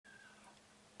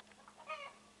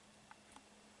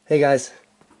Hey guys.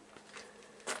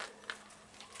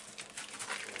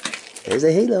 There's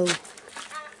a halo.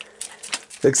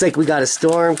 Looks like we got a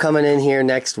storm coming in here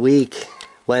next week,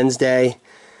 Wednesday.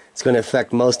 It's going to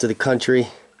affect most of the country.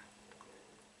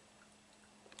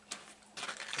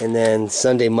 And then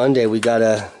Sunday, Monday, we got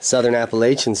a southern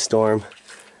Appalachian storm.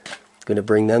 It's going to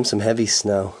bring them some heavy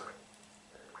snow.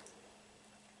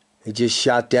 They just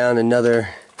shot down another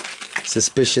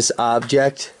suspicious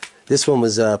object. This one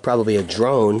was probably a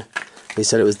drone. They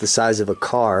said it was the size of a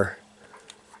car.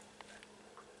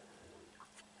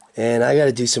 And I got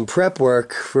to do some prep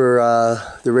work for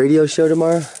the radio show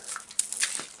tomorrow.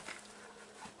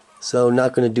 So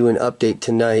not going to do an update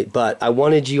tonight, but I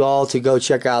wanted you all to go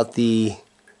check out the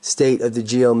state of the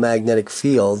geomagnetic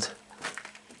field.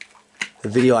 The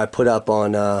video I put up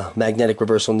on Magnetic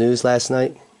Reversal News last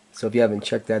night. So if you haven't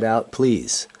checked that out,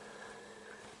 please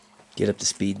get up to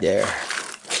speed there.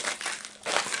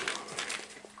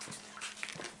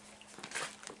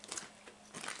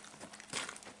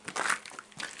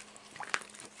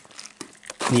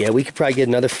 Yeah, we could probably get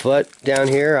another foot down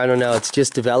here. I don't know, it's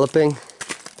just developing,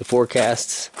 the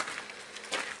forecasts.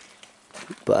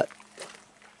 But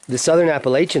the southern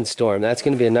Appalachian storm, that's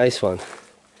going to be a nice one.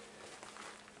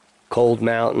 Cold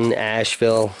Mountain,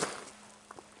 Asheville,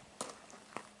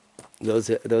 those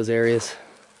areas.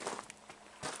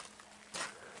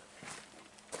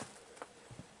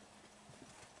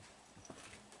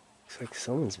 Looks like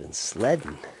someone's been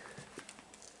sledding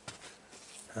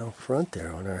out front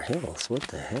there on our hills. What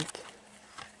the heck?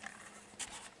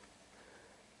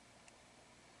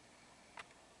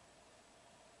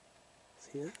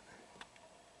 See it?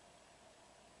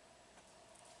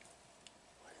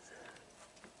 What is that?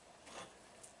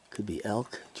 Could be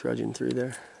elk trudging through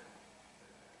there.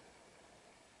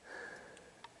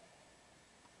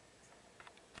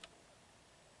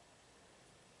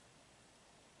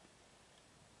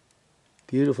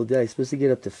 Beautiful day. Supposed to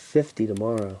get up to 50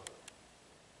 tomorrow.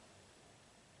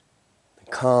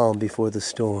 Calm before the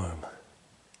storm.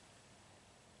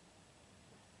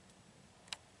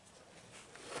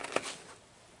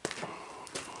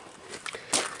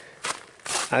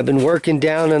 I've been working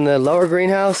down in the lower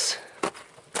greenhouse.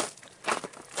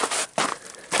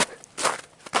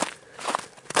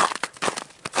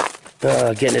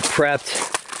 Getting it prepped.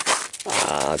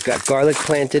 I've got garlic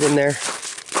planted in there.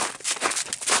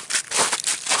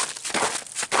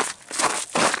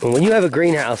 And when you have a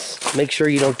greenhouse, make sure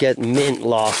you don't get mint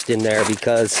lost in there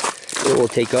because it will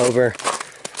take over.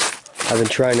 I've been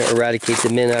trying to eradicate the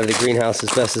mint out of the greenhouse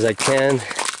as best as I can.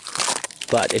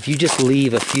 But if you just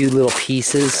leave a few little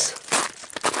pieces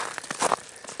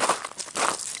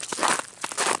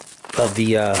of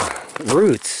the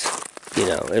roots, you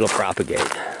know, it'll propagate.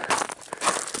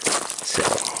 So,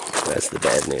 that's the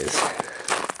bad news.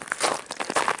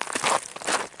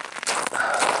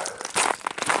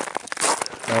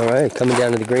 Alright, coming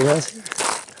down to the greenhouse here.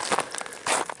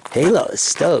 Halo is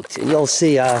stoked, and you'll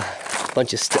see a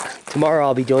bunch of stuff. Tomorrow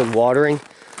I'll be doing watering,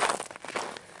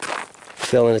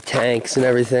 filling the tanks and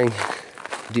everything.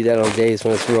 Do that on days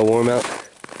when it's real warm out.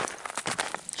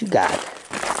 What you got?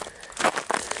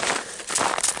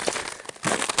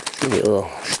 It's gonna be a little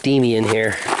steamy in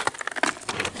here.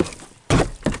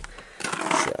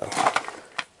 So,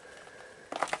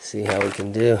 see how we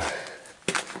can do.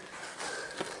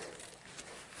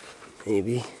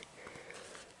 Maybe.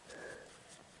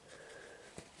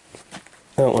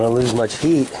 I don't want to lose much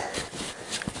heat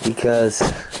because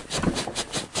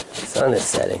the sun is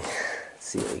setting. Let's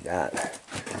see what we got.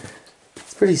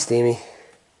 It's pretty steamy.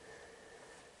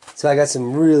 So I got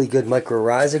some really good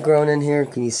mycorrhiza growing in here.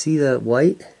 Can you see the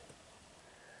white?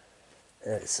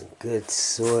 That is some good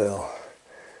soil.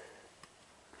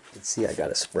 Let's see, I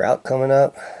got a sprout coming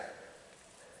up.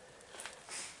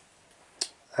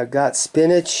 I've got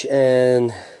spinach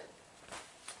and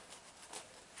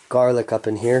garlic up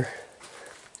in here.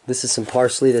 This is some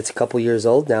parsley that's a couple years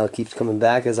old now. It keeps coming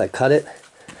back as I cut it.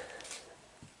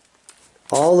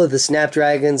 All of the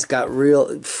snapdragons got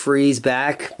real freeze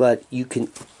back, but you can,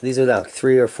 these are like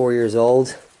 3 or 4 years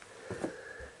old.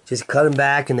 Just cut them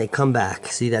back and they come back.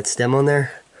 See that stem on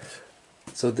there?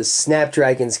 So the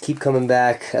snapdragons keep coming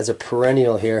back as a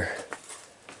perennial here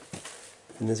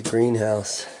in this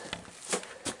greenhouse.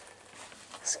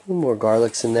 Some more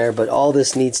garlics in there, but all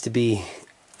this needs to be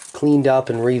cleaned up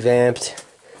and revamped.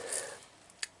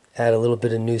 Add a little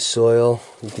bit of new soil.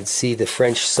 You can see the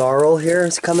French sorrel here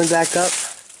is coming back up.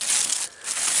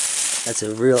 That's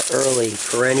a real early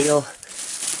perennial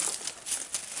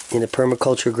in a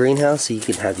permaculture greenhouse, so you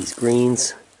can have these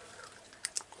greens,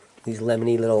 these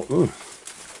lemony little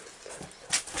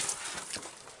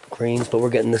greens, but we're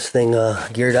getting this thing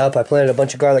geared up. I planted a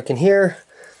bunch of garlic in here.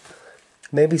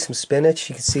 Maybe some spinach.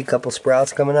 You can see a couple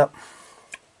sprouts coming up.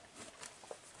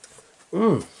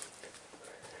 And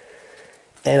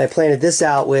I planted this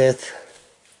out with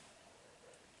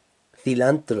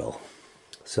cilantro.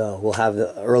 So we'll have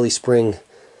the early spring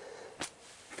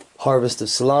harvest of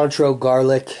cilantro,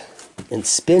 garlic, and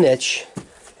spinach.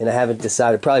 And I haven't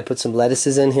decided. Probably put some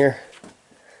lettuces in here.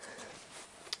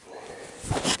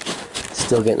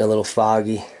 Still getting a little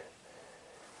foggy.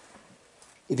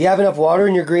 If you have enough water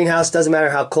in your greenhouse, doesn't matter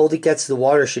how cold it gets, the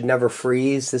water should never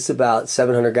freeze. This is about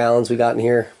 700 gallons we got in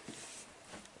here.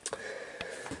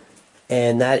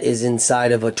 And that is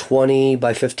inside of a 20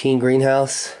 by 15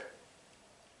 greenhouse.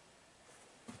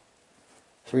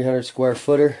 300 square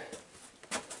footer.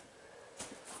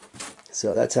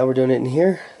 So that's how we're doing it in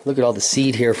here. Look at all the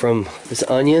seed here from this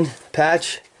onion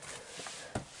patch.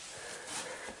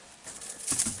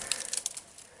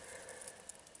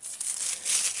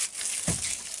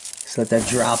 Just let that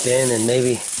drop in, and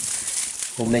maybe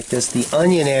we'll make this the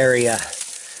onion area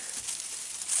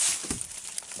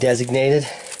designated.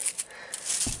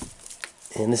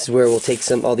 And this is where we'll take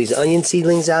all these onion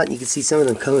seedlings out. You can see some of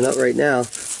them coming up right now.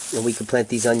 And we can plant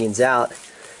these onions out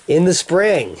in the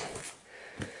spring.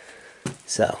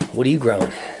 So, what are you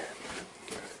growing?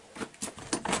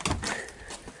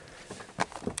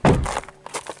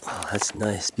 Oh, that's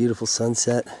nice. Beautiful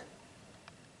sunset.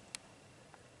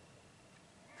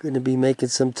 Going to be making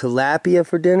some tilapia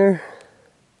for dinner.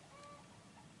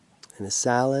 And a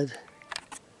salad.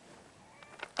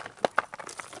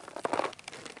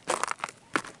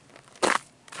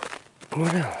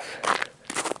 What else?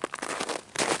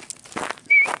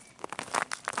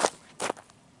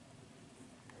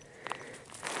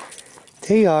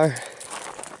 There you are.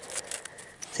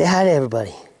 Say hi to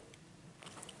everybody.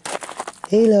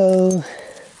 Hello.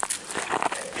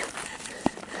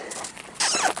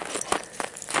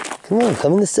 Come on,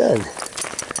 come in the sun.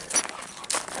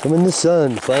 Come in the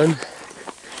sun, fun.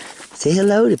 Say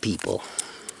hello to people.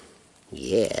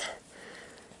 Yeah.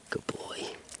 Good boy.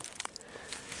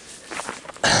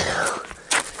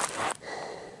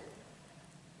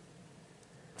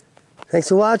 Thanks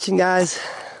for watching, guys.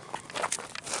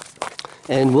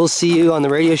 And we'll see you on the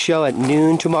radio show at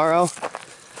noon tomorrow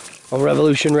on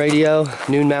Revolution Radio,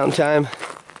 noon Mountain Time,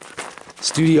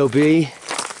 Studio B.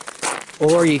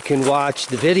 Or you can watch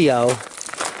the video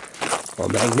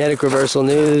on Magnetic Reversal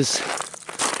News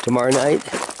tomorrow night.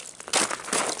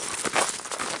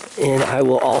 And I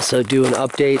will also do an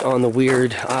update on the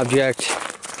weird object,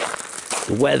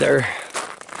 the weather,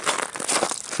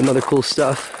 some other cool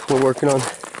stuff we're working on.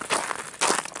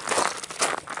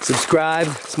 Subscribe,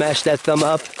 smash that thumb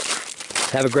up.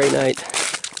 Have a great night.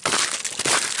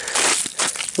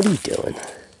 What are you doing?